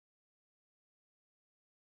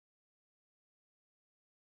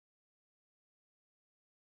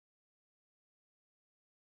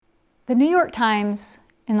The New York Times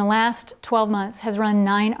in the last 12 months has run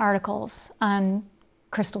 9 articles on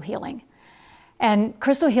crystal healing. And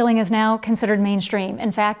crystal healing is now considered mainstream.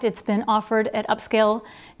 In fact, it's been offered at upscale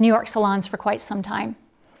New York salons for quite some time.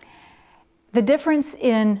 The difference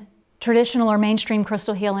in traditional or mainstream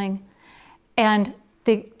crystal healing and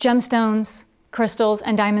the gemstones, crystals,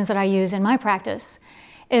 and diamonds that I use in my practice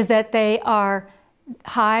is that they are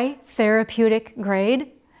high therapeutic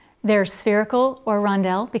grade. They're spherical or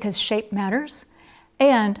rondelle because shape matters.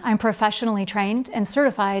 And I'm professionally trained and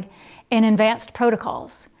certified in advanced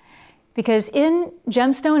protocols. Because in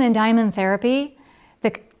gemstone and diamond therapy,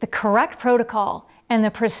 the correct protocol and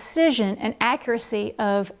the precision and accuracy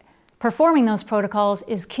of performing those protocols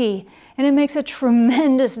is key. And it makes a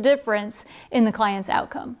tremendous difference in the client's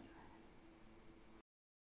outcome.